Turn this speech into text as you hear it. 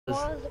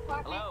Morals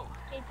department. Hello.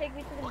 Can you take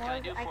me to the What morals? can I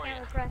do I for can't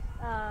you? request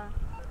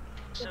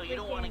So you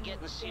don't want to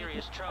get in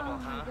serious trouble,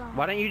 huh?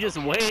 Why don't you just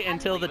Okay, wait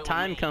until leave the it with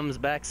time me. comes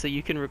back so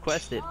you can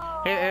request it?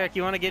 Hey, Eric,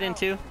 you want to get in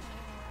too?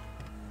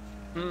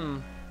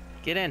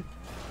 Get in.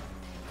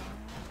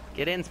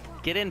 Get in.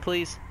 Get in,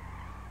 please.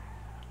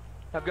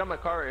 I've got my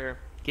car right here.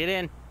 Get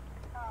in.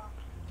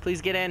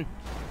 Please get in.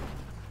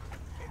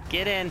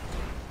 Get in.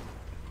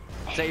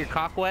 Is that your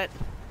cock wet?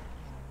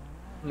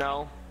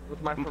 No,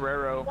 with my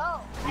Ferrero.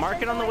 Go.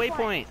 Mark it on the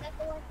waypoint.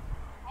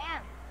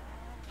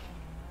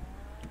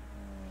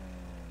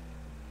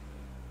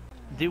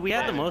 Dude, we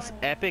had the most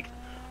epic...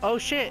 Oh,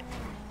 shit.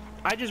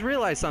 I just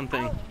realized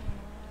something.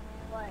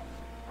 What?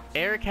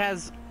 Eric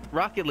has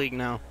Rocket League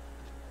now.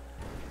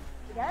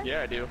 He does?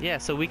 Yeah, I do. Yeah,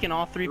 so we can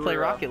all three play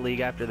Rocket League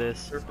after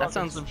this. We were That fucking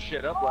sounds... some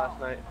shit up last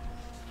night.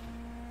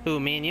 Who,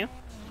 me and you?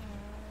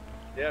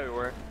 Yeah, we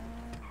were.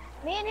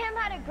 Me and him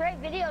had a great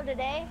video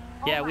today.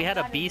 Oh Yeah, my we had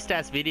a God,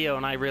 beast-ass video,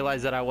 and I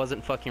realized that I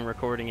wasn't fucking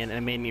recording it, and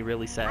it made me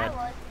really sad.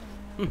 I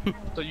was.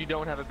 So you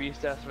don't have a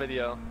beast-ass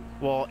video?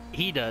 Well,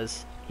 he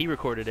does. He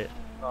recorded it.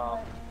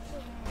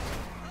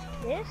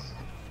 This?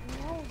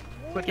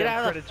 No. Get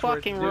out of the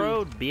fucking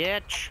road,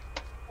 bitch!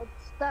 It's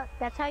stuck.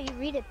 That's how you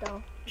read it, though.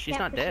 You She's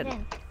can't not push it dead.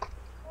 in.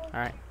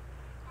 Alright.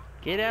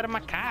 Get out of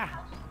my car!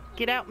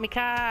 Get out my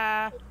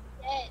car! Dead.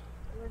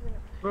 It wasn't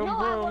a... Vroom, No,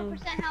 I have vroom.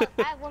 1% health.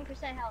 I have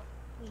 1% health.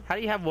 How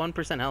do you have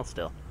 1% health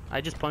still? I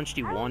just punched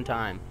you one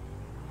time.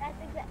 That's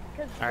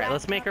exactly. Alright,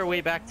 let's make our way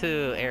back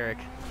to Eric.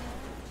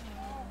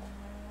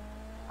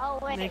 Oh,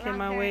 wait. Making wrong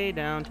my turn. way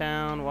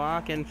downtown,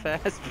 walking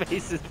fast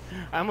faces.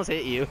 I almost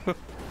hit you.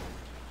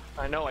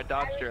 I know, I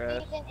dodged your I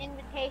ass. received an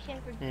invitation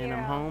for And Zero.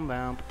 I'm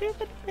homebound. Oh,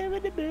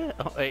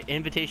 wait,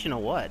 invitation of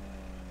what?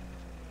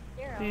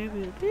 Zero.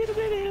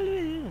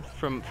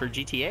 For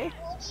GTA?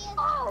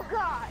 Oh,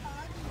 God.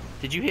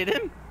 Did you hit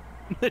him?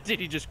 Did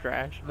he just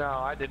crash? No,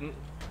 I didn't.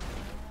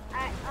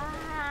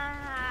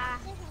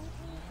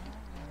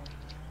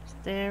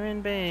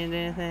 Staring,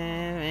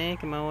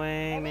 making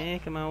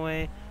my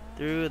way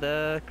through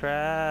the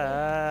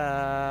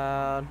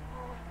crowd.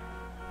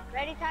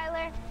 Ready,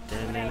 Tyler?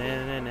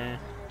 Da-na-na-na-na.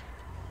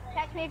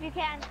 Catch me if you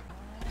can.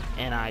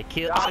 And I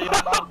kill.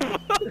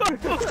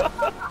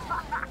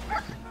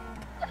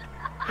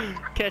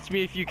 Catch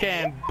me if you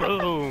can.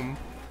 Boom.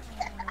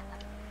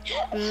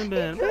 I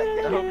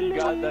hope you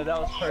got that.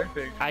 That was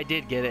perfect. I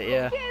did get it,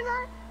 yeah. He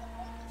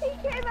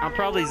came out I'll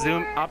probably of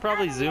zoom. nowhere. I'll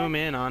probably zoom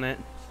in on it,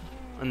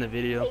 on the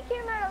video. He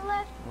came out of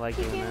left. I like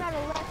He doing came that.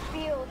 out of left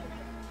field.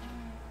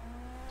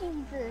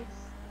 Jesus.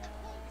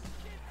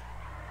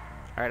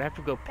 All right, I have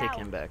to go pick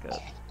him back up.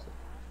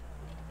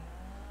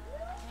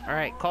 All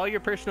right, call your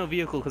personal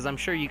vehicle because I'm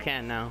sure you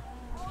can now.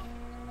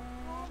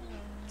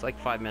 It's like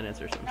 5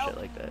 minutes or some shit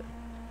like that.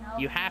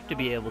 You have to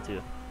be able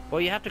to.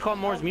 Well, you have to call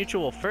Moore's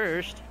Mutual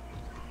first.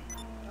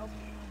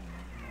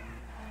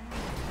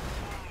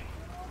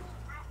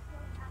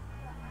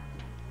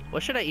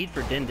 What should I eat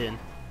for Din Din?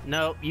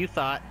 No, you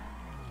thought.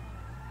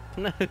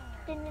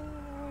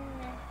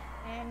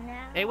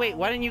 Hey, wait,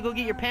 why didn't you go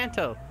get your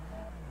Panto?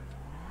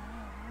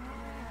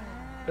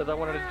 Because I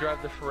wanted to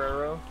drive the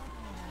Ferrero.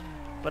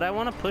 But I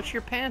want to push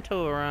your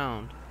Panto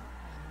around.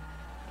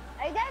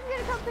 Are you guys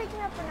gonna come pick me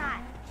up or not?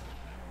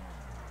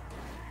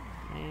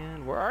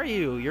 Man, where are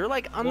you? You're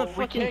like on Well, the we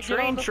fucking can't get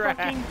train on the track.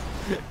 fucking-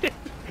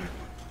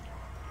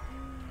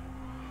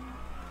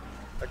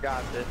 I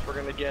got this. We're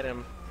gonna get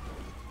him.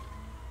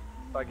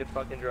 If I could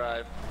fucking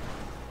drive.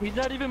 He's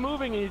not even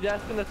moving and he's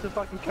asking us to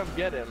fucking come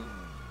get him.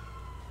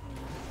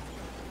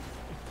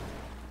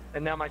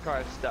 And now my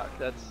car is stuck.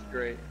 That's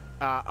great.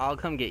 I'll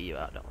come get you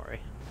out, don't worry.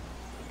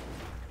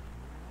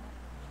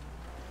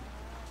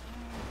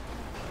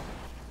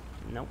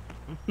 Nope.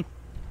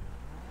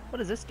 What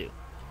does this do?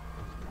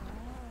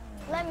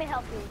 Let me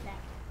help you with that.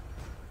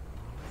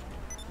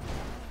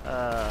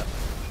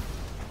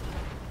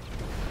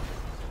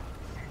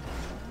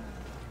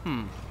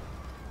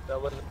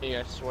 That wasn't me,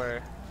 I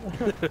swear.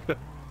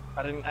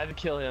 I didn't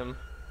kill him.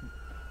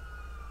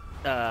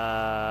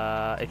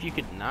 If you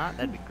could not,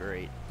 that'd be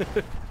great.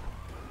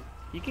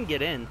 You can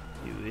get in,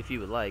 if you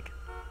would like.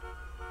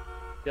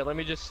 Yeah, let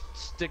me just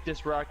stick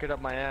this rocket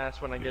up my ass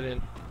when I get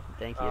in.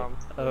 Thank you.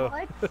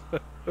 What?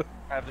 I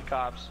have the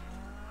cops.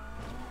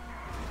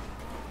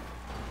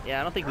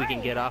 Yeah, I don't think we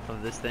can get off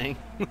of this thing.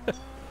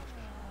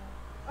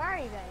 Where are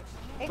you guys?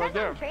 Are you Right guys on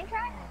there. the train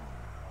tracks?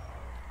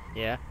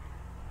 Yeah.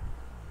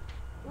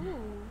 Ooh,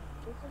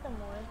 this is the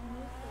Moore's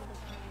Mutual.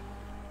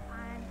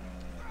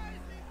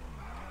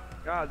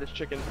 God, this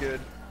chicken's good.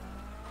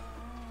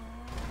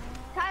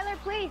 Tyler,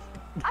 please.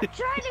 I'm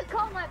trying to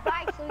call my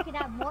bike so we can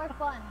have more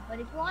fun. But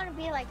if you want to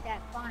be like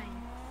that, fine.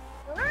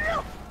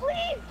 No,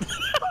 please.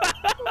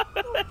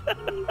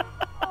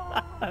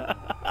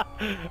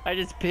 I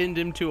just pinned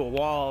him to a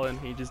wall and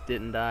he just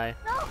didn't die.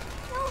 No.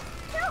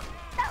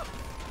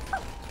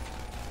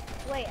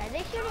 Wait, are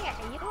they shooting at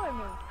you or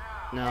me?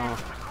 No.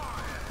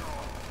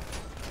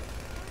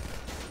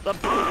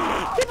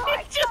 Oh He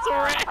just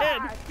God.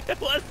 ran!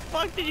 What the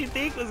fuck did you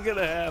think was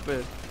gonna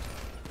happen?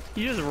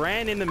 You just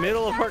ran in the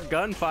middle of our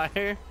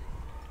gunfire.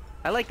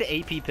 I like the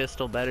AP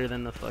pistol better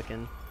than the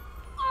fucking...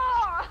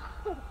 Oh!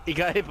 He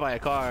got hit by a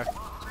car.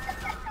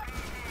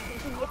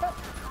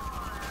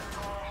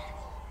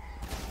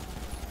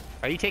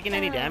 Are you taking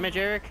any damage,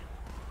 Eric?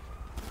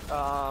 No,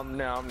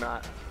 I'm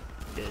not.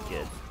 Good,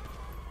 good.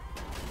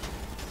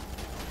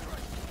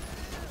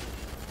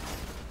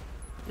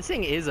 This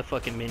thing is a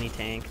fucking mini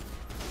tank.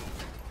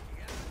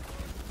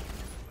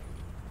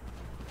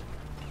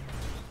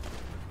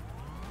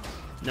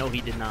 No,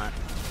 he did not.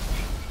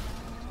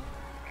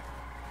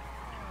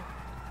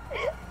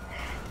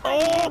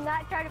 I did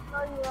not try to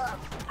blow you up.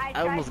 I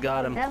almost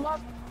got him. Oh,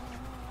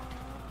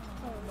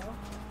 no.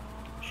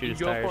 Shoot his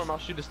Go tires. for him, I'll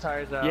shoot his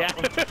tires out. Yeah,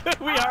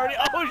 we already.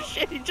 Oh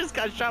shit! He just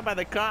got shot by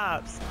the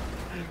cops.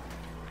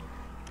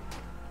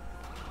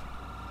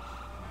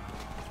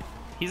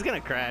 He's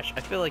gonna crash.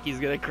 I feel like he's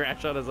gonna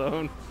crash on his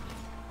own.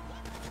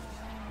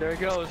 There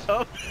he goes.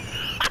 Oh.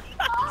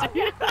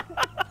 Dude.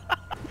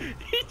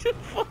 He just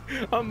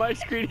on my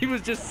screen. He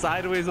was just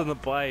sideways on the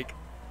bike.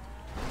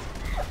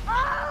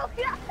 Oh,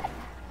 God.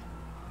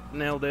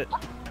 Nailed it.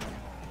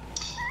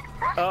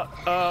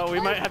 Oh, we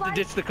might have to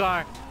ditch the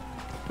car.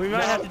 We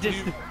might have to ditch.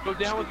 Go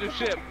down with your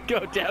ship.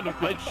 Go down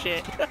with my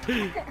shit.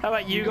 How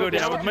about you go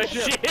down with my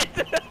shit?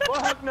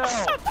 Fuck no.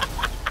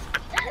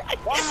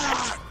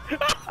 Wow.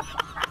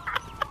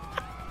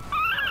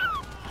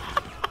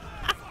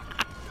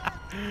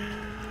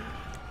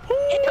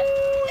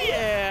 Ooh,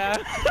 yeah.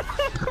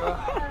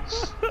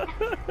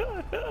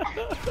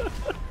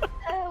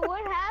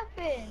 What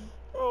happened?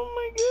 Oh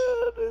my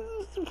god, this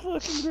is the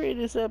fucking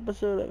greatest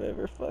episode I've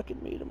ever fucking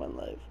made in my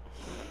life.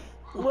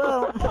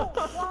 Well,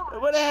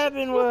 what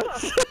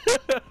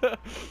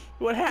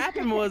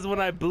happened was when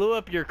I blew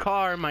up your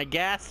car, my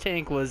gas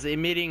tank was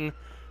emitting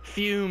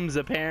fumes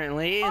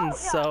apparently, and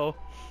so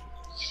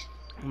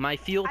my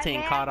fuel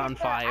tank caught on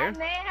fire. I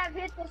may have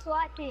hit the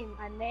SWAT team.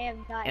 I may have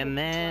not. And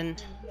then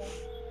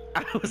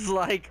I was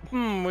like,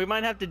 we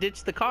might have to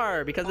ditch the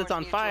car because it's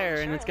on fire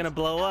and it's gonna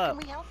blow up. How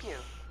can we help you?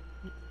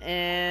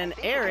 And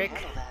Eric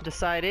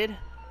decided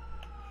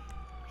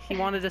he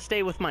wanted to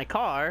stay with my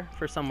car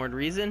for some weird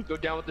reason. Go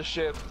down with the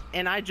ship.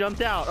 And I jumped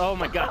out. Oh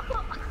my god.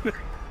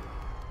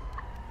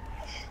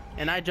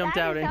 And I jumped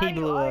out and he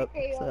blew up.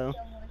 So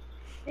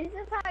this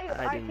is how you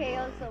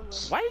RKO someone.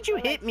 why did you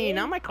hit me?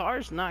 Now my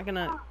car's not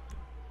gonna.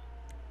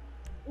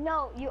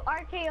 No, you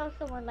RKO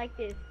someone like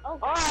this. Oh,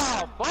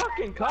 Oh,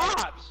 fucking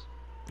cops!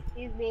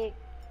 he's big.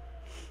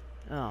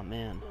 Oh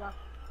man.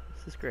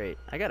 This is great.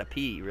 I gotta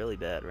pee really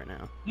bad right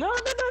now. No!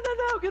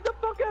 Get the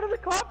fuck out of the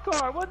cop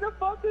car! What the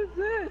fuck is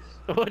this?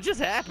 What just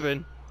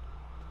happened?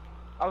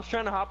 I was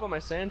trying to hop on my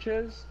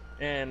Sanchez,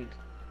 and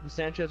the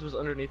Sanchez was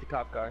underneath the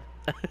cop car.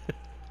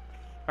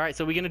 Alright,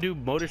 so we gonna do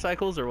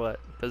motorcycles or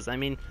what? Because I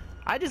mean,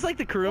 I just like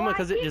the Kuruma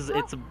because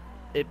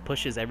it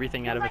pushes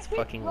everything out of its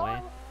fucking way.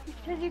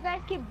 Because you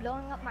guys keep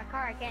blowing up my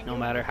car, I can't. No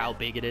matter how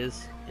big it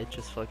is, it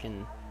just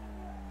fucking.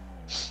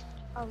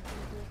 Oh,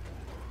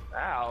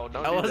 Ow,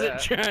 don't I do wasn't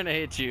that. trying to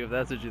hit you if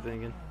that's what you're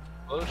thinking.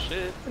 Oh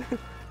shit.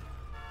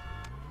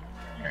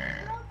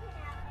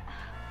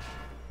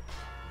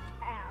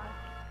 ow.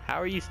 How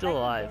are you still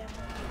alive?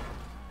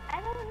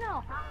 I don't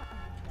know.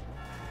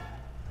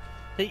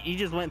 Hey, you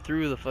just went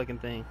through the fucking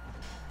thing.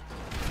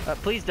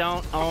 Please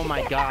don't. Oh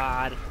my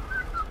god.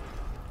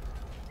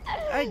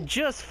 I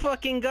just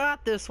fucking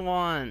got this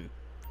one.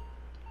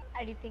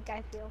 How do you think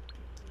I feel?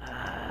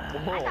 I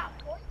Whoa. got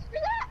points for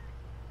that?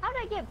 How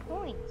did I get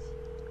points?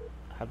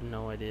 I have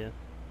no idea.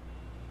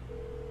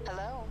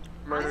 Hello.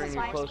 Murdering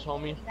your close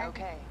homie.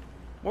 Okay.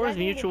 Wars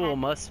Mutual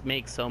must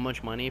make so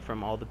much money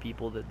from all the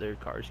people that their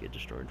cars get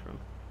destroyed from.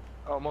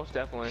 Oh, most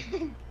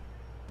definitely.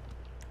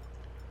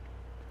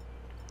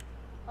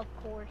 Of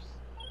course.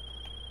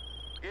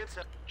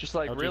 Just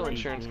like real LGBTQ.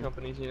 insurance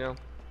companies, you know.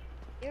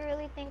 You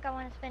really think I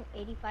want to spend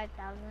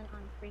 85,000 on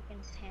freaking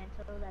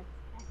Panto? That's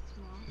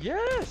small.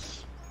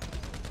 Yes!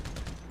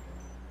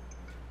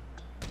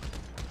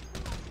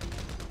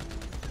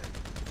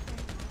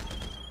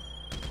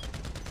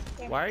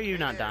 Why are you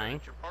not dying?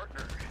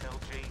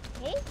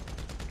 Hey?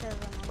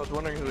 I was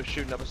wondering who was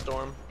shooting up a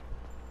storm.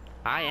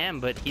 I am,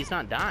 but he's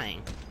not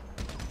dying.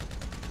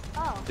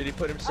 Oh, Did he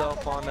put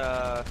himself on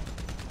I'm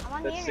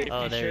on the that's internet.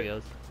 Oh, Safety there he shit.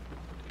 goes.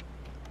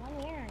 I'm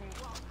on the internet.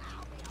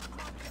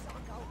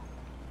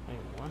 Wait,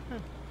 what?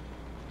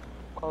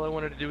 all I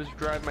wanted to do was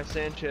drive my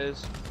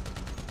Sanchez.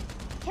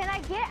 Can I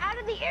get out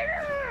of the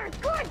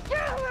internet? God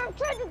damn it, I'm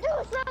trying to do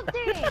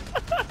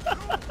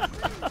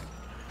something!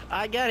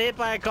 I got hit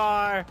by a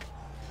car.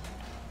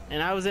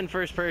 And I was in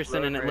first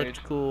person Road and it rage.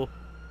 looked cool.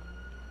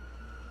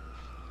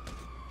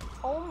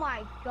 Oh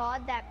my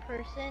god, that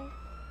person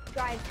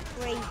drives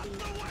crazy.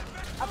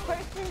 A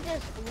person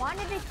just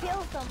wanted to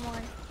kill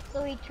someone,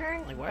 so he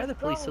turned. Like, why are the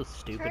police so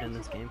stupid in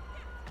this game?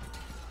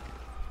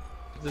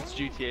 It's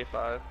GTA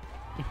 5.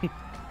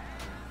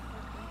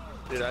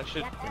 Dude, I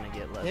should. Gonna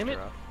get less Damn it.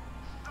 rough.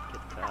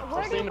 Get the cops.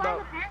 Where do you thinking buy about-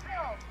 the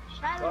Panto?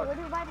 Tyler, where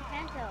do you buy the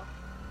Panto?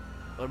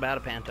 What about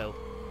a Panto?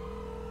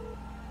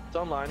 It's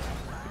online.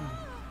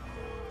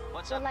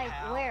 What's So up, like,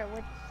 pal? where?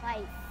 Which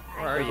site?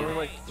 Where are There's you? only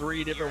like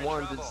 3 different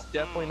ones. It's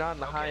definitely not in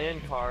the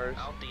high-end cars.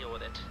 I'll deal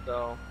with it.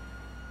 So,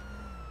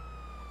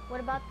 What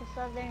about the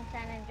Southern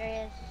San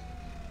Andreas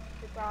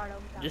Silverado?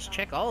 Just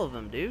check all of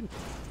them, dude.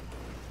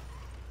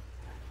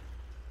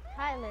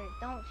 Tyler,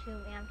 don't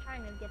shoot me. I'm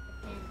trying to get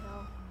the pin,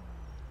 though.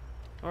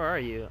 Where are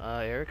you,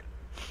 Eric?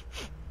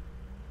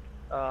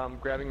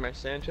 grabbing my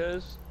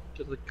Sanchez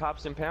because the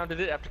cops impounded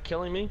it after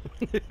killing me.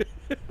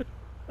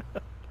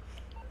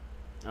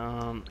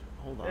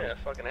 Hold on. Yeah,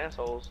 fucking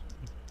assholes.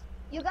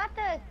 You got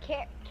the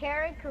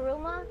Carrot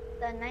Kuruma,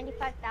 the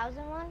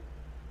 95,000 one?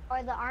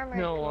 Or the armored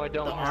No, Kuruma? I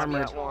don't The have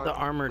armored, that one. the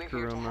armored We're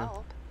here to Kuruma.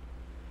 help.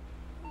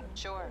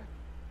 Sure.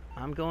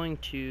 I'm going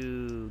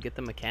to get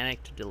the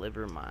mechanic to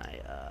deliver my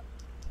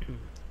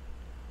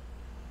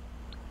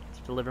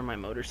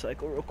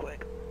motorcycle real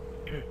quick.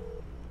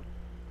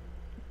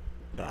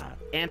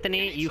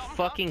 Anthony, you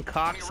fucking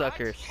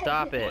cocksucker!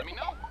 Stop it! Let me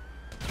know.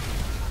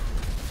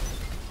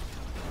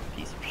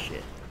 Piece of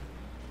shit.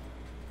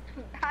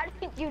 How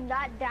did you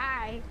not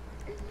die?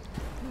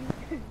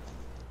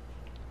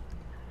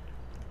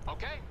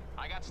 Okay,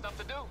 I got stuff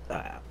to do.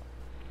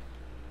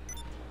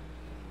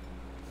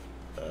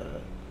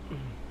 We're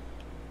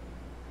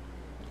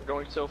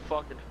going so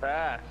fucking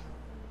fast.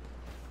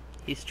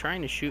 He's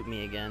trying to shoot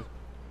me again.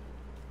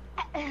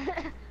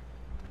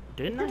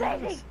 Didn't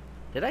I?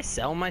 Did I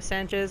sell my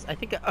Sanchez? I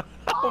think I,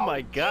 oh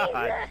my god.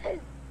 I Jesus!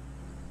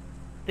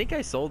 think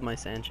I sold my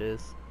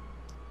Sanchez.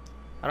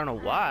 I don't know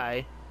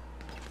why.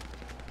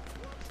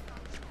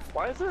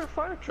 Why is there a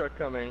fire truck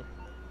coming?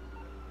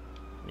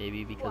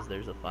 Maybe because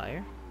there's a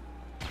fire?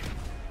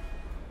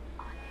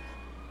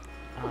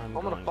 I'm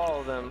gonna going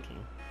follow to them.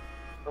 fucking-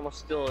 I'm gonna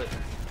steal it.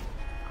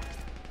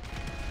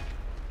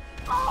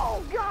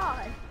 Oh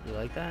god! You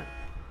like that?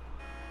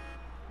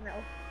 No.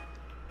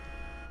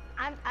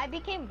 I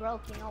became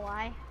broke, you know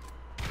why?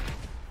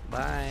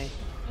 Bye.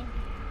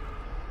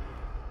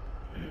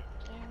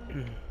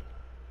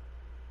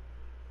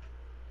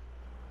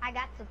 I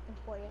got something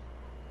for you.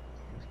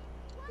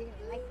 You're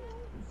gonna like it.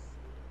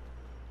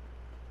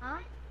 Huh?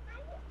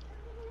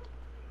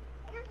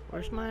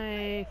 Where's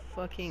my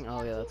fucking...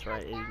 Oh yeah, that's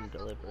right. It didn't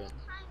deliver it.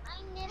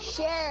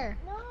 Share.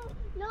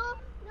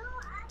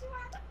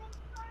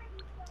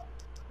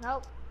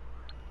 Nope.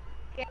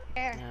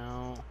 Share.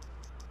 No.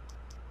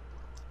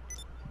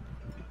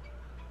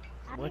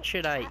 What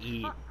should I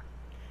eat?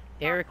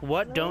 Eric,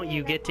 what don't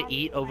you get to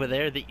eat over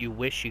there that you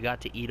wish you got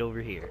to eat over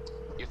here?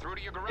 You through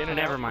to your garage? In-N-Out.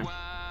 Never mind.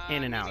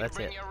 In-N-Out, need me that's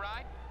to bring it. you a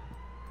ride?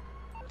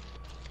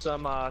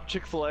 Some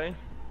Chick-fil-A.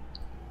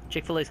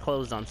 Chick-fil-A's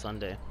closed on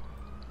Sunday.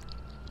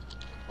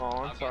 Oh, I'll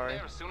I'm get sorry.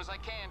 there as soon as I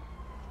can.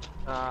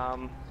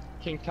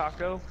 King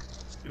Taco.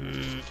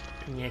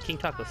 Yeah, King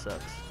Taco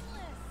sucks.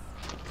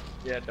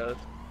 Yeah, it does.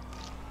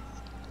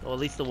 Well, at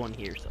least the one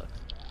here sucks.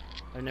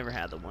 I've never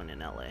had the one in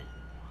LA.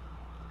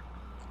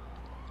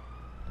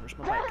 Where's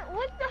my bike?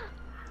 What the?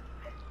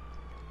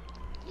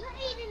 You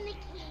ate in the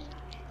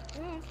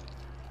king.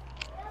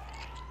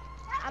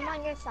 I'm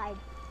on your side.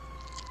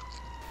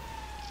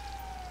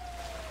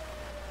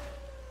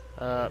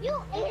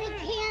 You ate the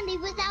candy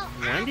without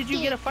When did you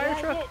get a fire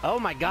truck? Oh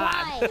my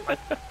god!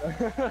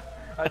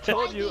 I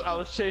told you I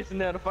was chasing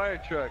down a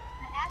fire truck.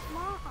 I asked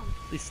mom.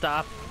 Please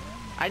stop.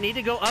 I need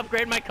to go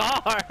upgrade my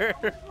car!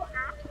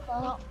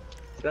 Oh.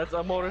 That's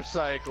a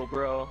motorcycle,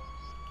 bro.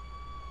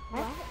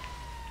 What?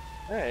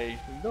 Hey,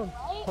 don't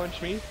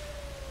punch me.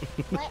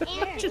 What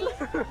Aaron? Just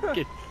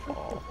fucking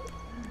fall.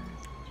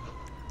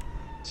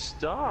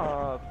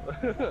 Stop.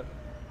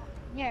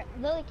 Here,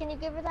 Lily, can you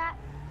give her that?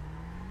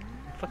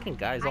 Fucking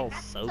guy's I all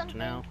got soaked something.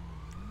 now.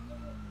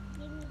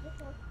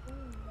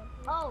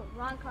 Oh,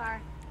 wrong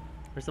car.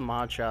 Where's the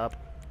mod shop?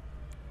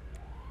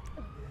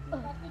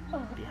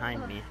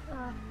 Behind me.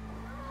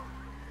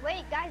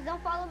 Wait, guys,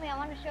 don't follow me. I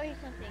want to show you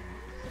something.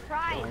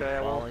 Surprise! Okay,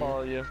 I won't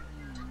follow you.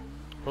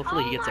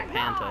 Hopefully he Oh gets a my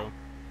panto. God.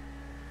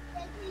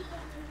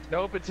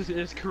 Nope, it's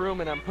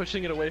Kuruma and I'm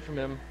pushing it away from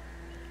him.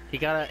 He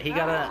got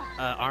a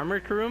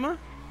armored Kuruma?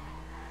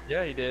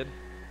 Yeah, he did.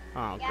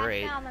 Oh Yeah,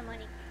 great. I found my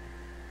money.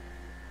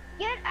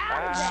 Get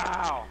out of there!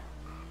 Ow!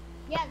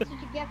 Yeah, that's what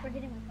you get for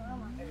hitting my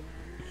Corona.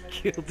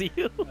 Killed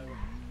you.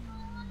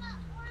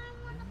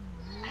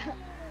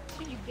 That's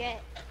what you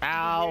get.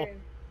 Ow. Deserve.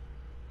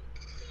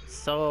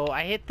 So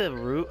I hit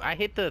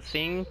the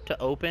thing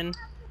to open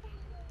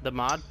the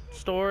mod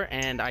store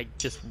and I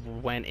just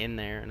went in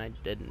there and I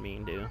didn't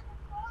mean to.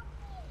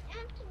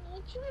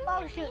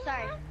 Oh shoot,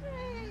 sorry.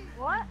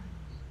 What?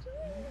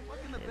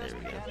 Yeah, there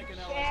we go.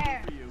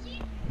 Share.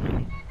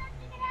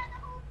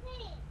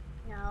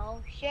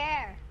 No,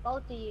 share.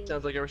 Both of you.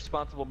 Sounds like a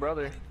responsible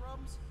brother.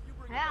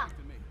 Yeah,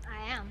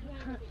 I am.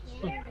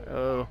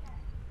 Oh.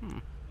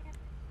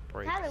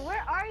 Break. Tyler,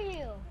 where are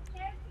you?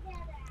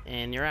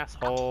 And your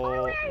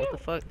asshole. What the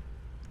fuck?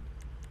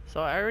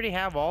 So I already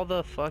have all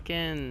the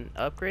fucking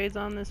upgrades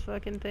on this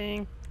fucking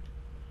thing.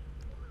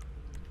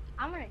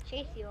 I'm gonna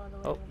chase you all the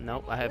way. Oh over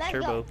nope, there. I have Let's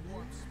turbo. go.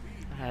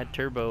 I had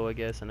turbo, I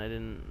guess, and I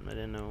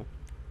didn't know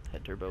I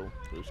had turbo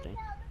boosting.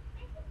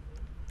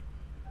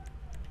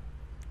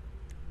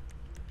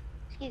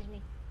 Excuse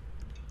me.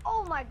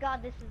 Oh my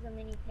god, this is a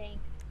mini tank.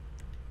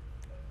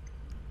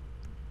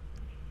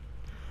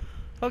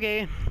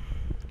 Okay.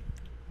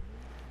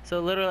 So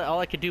literally all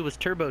I could do was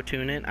turbo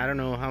tune it. I don't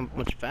know how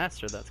much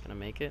faster that's gonna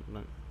make it,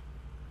 but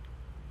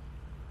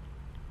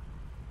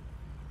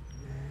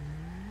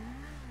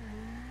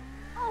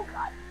Oh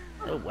god.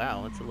 oh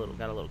wow, it's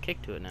got a little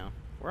kick to it now.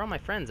 Where are all my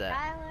friends at?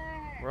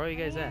 Tyler. Where are you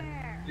guys at?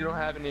 here. You don't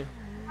have any.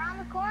 Around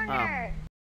the corner.